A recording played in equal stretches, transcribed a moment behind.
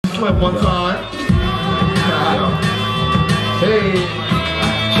sweat one time. Hey.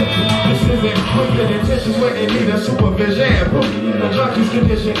 This isn't wicked intentions when they need a supervision. Put me in a junkie's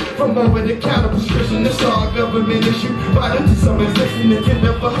condition from over the counter prescription. It's all government issue. Vital to some resistance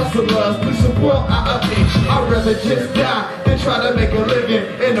intended for hustlers. Please support our addiction. I'd rather just die than try to make a living.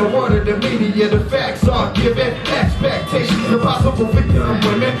 In the word of the media, the facts are given. Expectations impossible for young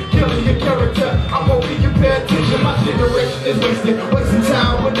women. Killing your character, I'm hoping you pay attention. My generation is wasting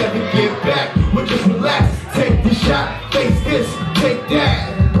time, we'll never get back. We'll just relax, take this shot, face this, take that.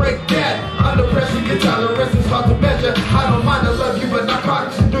 Break that, under pressure, your tolerance is hard to measure. I don't mind, I love you, but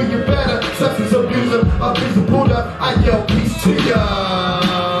narcotics will do you better. Substance abuser, abuser Buddha, I yell peace to ya.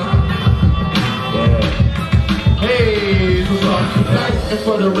 Yeah. Hey, so long tonight, and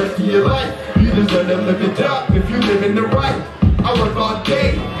for the rest of your life, you deserve to live it up if you live in the right. I work all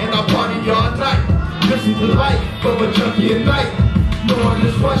day, and I party all night. Listen to life, of a junkie at night. Knowing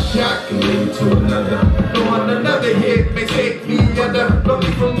this one shot can lead to another. Knowing another hit may take me under. Blow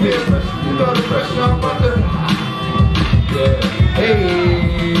me from peer pressure, you know the pressure I'm under. Yeah.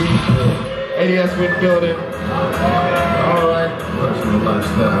 Hey. ADS with the building. Alright. Personal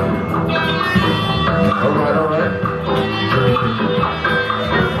lifestyle. Alright.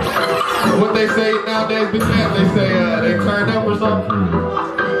 What they say nowadays, big man, they say they turned up or something.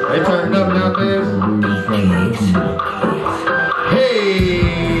 They turned up nowadays. Hey!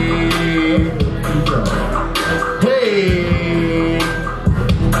 Hey!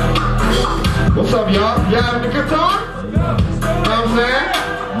 What's up, y'all? Y'all having a good time? You know what I'm saying?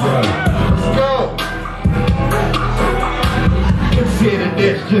 Let's go! Consider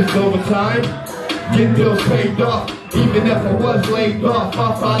this just overtime. Get bills paid off. Even if I was laid off,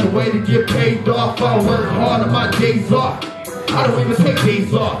 I'll find a way to get paid off. I'll work hard on my days off. I don't even take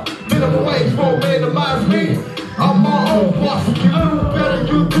days off. Minimum wage won't minimize me. I'm my own boss. If you do better,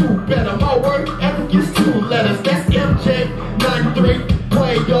 you do better. My work ethic is 2 letters. That's MJ 93.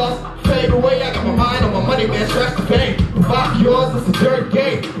 Playoffs fade away. I got my mind on my money, man. Scratch the pain. Provide for yours, it's a dirt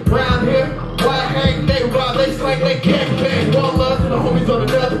game. Round here, why hang? They rob, they slang, they can't bang. One love to the homies on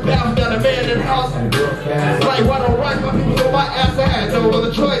another path. Got a man in the house. Like, why don't right? My people on my ass. I had no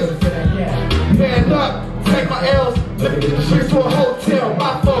other choice. Man up, take my L's. Let me get the streets to a hotel.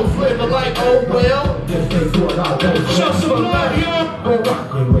 My folks living like, oh well. Show some love, y'all.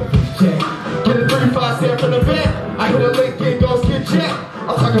 Get a 3-5 stand from the vet. I hit a lick and goes get checked.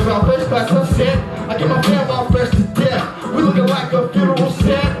 I'm talking about first class sunset. I get my fam all fresh to death. We looking like a funeral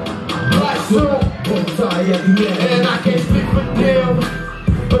set. Black suit, and I can't speak for them,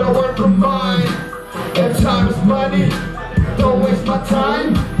 but I work for mine. And time is money. Don't waste my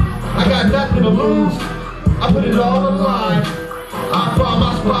time. I got nothing to lose. I put it all on the line. I find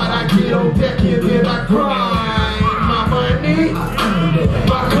my spot, I get on deck and then I grind. My money,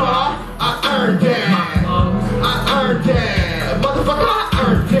 my car, I earned that. I earned that. Motherfucker, I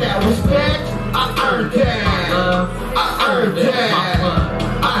earned that. Respect, I earned that. I earned that.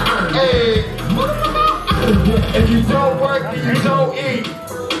 I earned that. Motherfucker, I earned that. If you don't work, then you don't eat.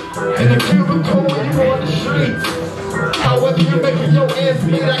 In the cubicle when you on the streets. However you making your ends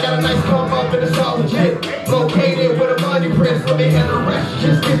meet, I got a nice come up and it's all legit. Located with a money press, let me handle the rest,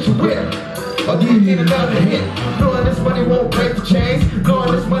 just get you whip. Or do you need another hit? Knowing this money won't break the chains,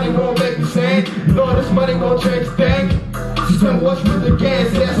 knowing this money won't make me sane, knowing this money won't change a thing. So tell me what's with the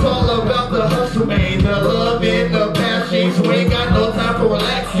gas, that's all about the hustle, man. The love and the passion, so we ain't got no time for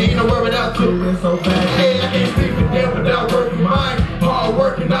relaxing. No worry out too, it's so fast. Hey, I can't speak for them without working mine. Hard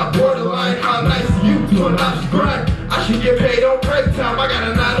working, not borderline. How nice are you doing? I'm just grind. I should get paid on break time. I got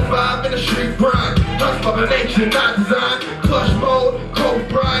a 9 to 5 in the street grind. Hustle by nature, not design. Clutch mode, cold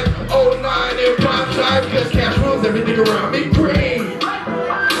brine. 09 in prime time. Cause cash rules everything around me green.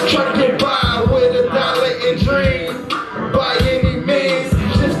 Trying to get by with $1 and dream. By any means,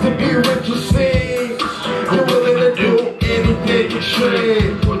 just to be rich you seem. You're willing to do anything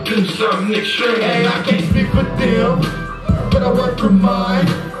extreme. Or do something extreme. Hey, I can't speak for them, but I work for mine.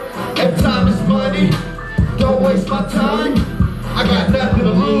 And time is money. Don't waste my time. I got nothing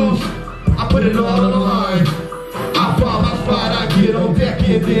to lose. I put it all on the line. I find my spot, I get on deck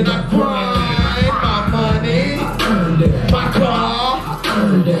and then I grind. My money, my car,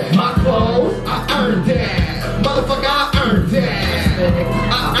 my clothes, I earned that. Motherfucker, I earned that.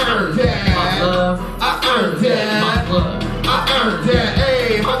 I earned that. I earned that. I earned that.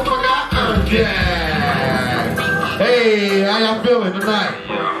 Hey, motherfucker, I earned that. Hey, how y'all feeling tonight?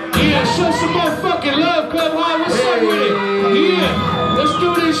 Yeah, show some motherfucking love, Club High. What's up with it? Yeah, let's do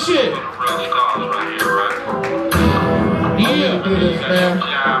this shit. Yeah. Do this, man.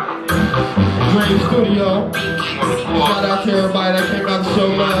 Dream Studio. Shout out to everybody that came out to show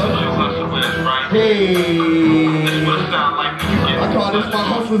love. Hey, I call this my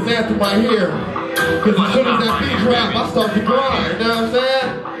hustler's anthem right here. Cause as soon as that beat drop, I start to grind, you know what I'm saying?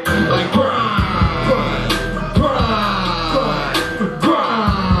 Like grind, grind, grind,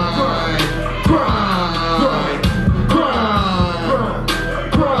 grind, grind, grind,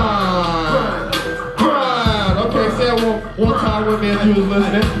 grind, grind. Okay, say it one time with me if you was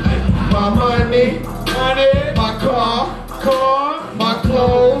listening. My money, my car, my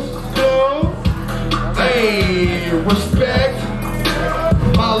clothes, hey, respect,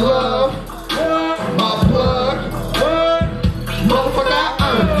 my love, my plug, motherfucker, I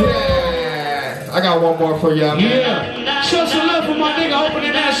earned that. I got one more for y'all, man. Yeah, show some love for my nigga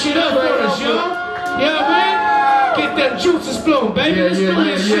opening that shit up for us, yo. You know what I mean? Get them juices flowing, baby. Let's do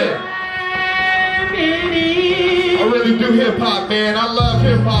this shit. I really do hip hop, man. I love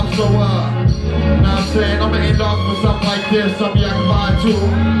hip hop, so you know what I'm saying? I'm gonna end off with something like this, something y'all can buy too.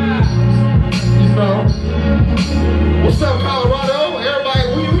 You know. What's up, Colorado? Everybody,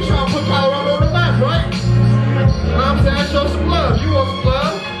 we trying to put Colorado on the map, right? You know what I'm saying? Show some love. You want some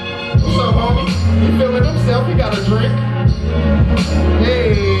love? What's up, homie? He feeling himself. He got a drink.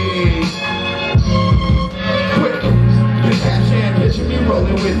 Hey. Quick. Cash and picture me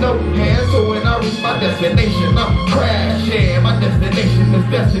rolling with no hands. So when I reach my destination, I'm crashing. My destination is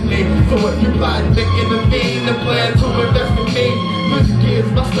destiny. So if you plot thinking the thing, the plan to invest in me, music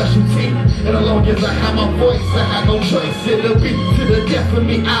is my specialty. And as long as I have my voice, I have no choice. It'll be to the death of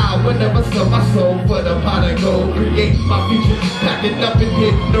me. I will never sell my soul for the pot and gold. Create my future, packing up and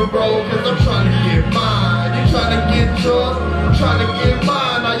hitting the road. Cause I'm trying to get mine. You trying to get yours? I'm trying to get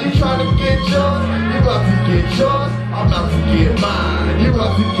mine. Are you trying to get yours? You about to get yours? I'm about to get mine. You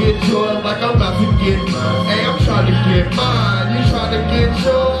about to get yours like I'm about to get mine. Hey, I'm trying to get mine. You trying to get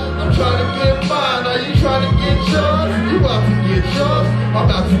yours? I'm trying to get mine. Are you trying to get yours? You about to get yours? I'm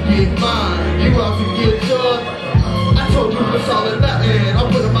about to get mine. You about to get yours? I told you it's all or nothing.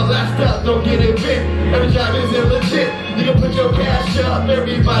 I'm putting my last up, don't get it bit. Every job is illegit. You can put your cash up,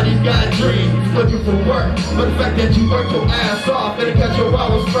 everybody got dreams. Looking for work, but the fact that you work your ass off and cut your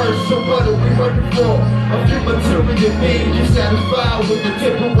hours first. So what are we working for? A few material things. You satisfied with the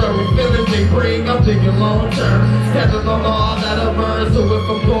temporary feelings they bring. I'm thinking long term, standing on all that I've earned. So if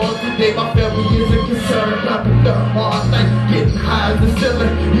I'm gone today, my family isn't concerned. I've been up all night, getting high as the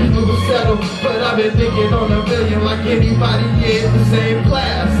ceiling. Usually will settle, but I've been thinking on a million like anybody in the same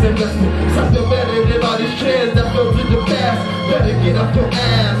class. Investing something better than all these trends that float to the past. Better get off your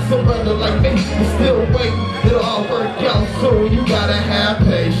ass. So brother like me is still waiting. It'll all work out soon. You gotta have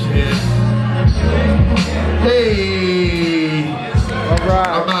patience. Hey, alright,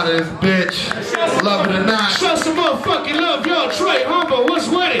 I'm out of this bitch. Love it or not. Show some motherfucking love, y'all. T.R.U.E.S.Tray Humble, what's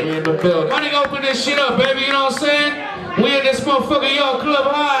with it? We in the building. My nigga open this shit up, baby. You know what I'm saying? We in this motherfucker, y'all. Club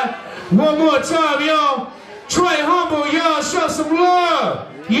High. One more time, y'all. T.R.U.E.S. Humble, y'all. Show some love.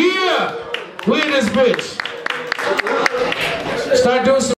 Yeah. We in this bitch. Start doing some